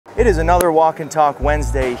It is another Walk and Talk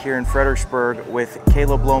Wednesday here in Fredericksburg with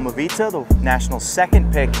Caleb Lomavita, the national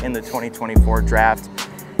second pick in the 2024 draft.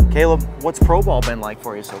 Caleb, what's pro ball been like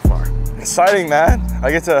for you so far? Exciting, man.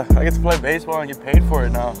 I get to play baseball and get paid for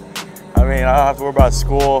it now. I mean, I don't have to worry about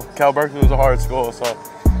school. Cal Berkeley was a hard school, so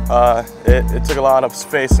it took a lot of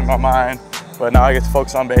space in my mind. But now I get to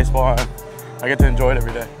focus on baseball and I get to enjoy it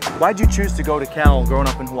every day. Why'd you choose to go to Cal growing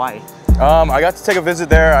up in Hawaii? I got to take a visit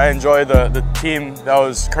there. I enjoyed the team that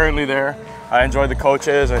was currently there. I enjoyed the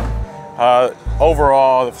coaches and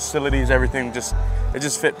overall the facilities, everything it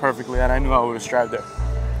just fit perfectly, and I knew I would strive there.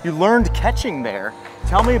 You learned catching there.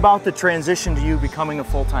 Tell me about the transition to you becoming a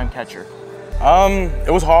full-time catcher.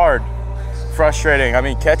 It was hard, frustrating. I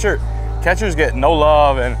mean, catchers get no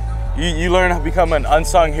love, and you learn how to become an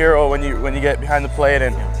unsung hero when you get behind the plate,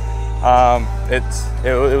 and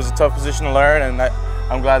it was a tough position to learn, and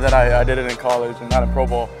I'm glad that I did it in college and not in pro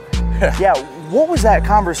ball. Yeah, what was that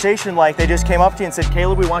conversation like? They just came up to you and said,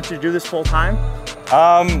 Caleb, we want you to do this full time?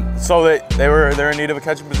 So they were in need of a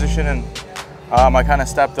catching position, and I kind of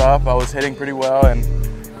stepped up. I was hitting pretty well, and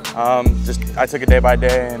I took it day by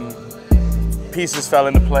day, and pieces fell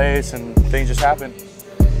into place, and things just happened.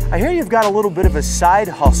 I hear you've got a little bit of a side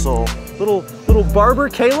hustle, little barber,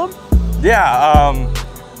 Caleb? Yeah.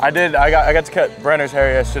 I got to cut Brenner's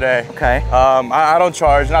hair yesterday. Okay. I don't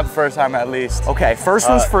charge, not the first time at least. Okay, first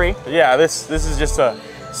one's free. Yeah, this is just to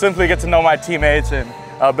simply get to know my teammates and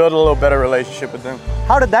build a little better relationship with them.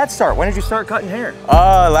 How did that start? When did you start cutting hair?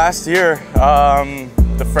 Last year.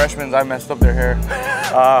 The freshmen, I messed up their hair.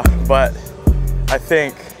 But I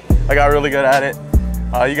think I got really good at it.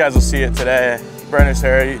 You guys will see it today. Brenner's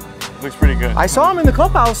hair, he looks pretty good. I saw him in the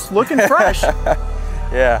clubhouse looking fresh.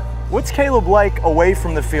 Yeah. What's Caleb like away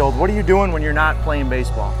from the field? What are you doing when you're not playing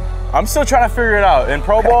baseball? I'm still trying to figure it out. In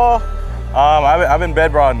pro ball, I've been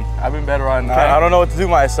bedridden. Okay. I don't know what to do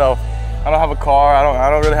myself. I don't have a car. I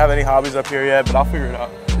don't really have any hobbies up here yet, but I'll figure it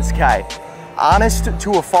out. This guy, honest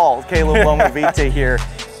to a fault, Caleb Lomavita here.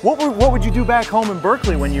 What would you do back home in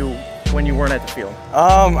Berkeley when you weren't at the field?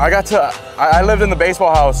 I lived in the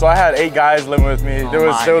baseball house, so I had 8 guys living with me.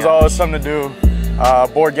 There was always something to do.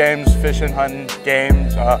 Board games, fishing, hunting,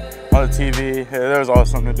 games. On the TV, there was always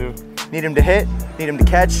something to do. Need him to hit, need him to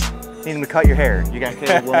catch, need him to cut your hair. You got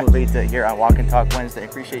Caleb Lomavita here on Walk and Talk Wednesday.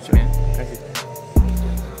 Appreciate you, man. Thank you.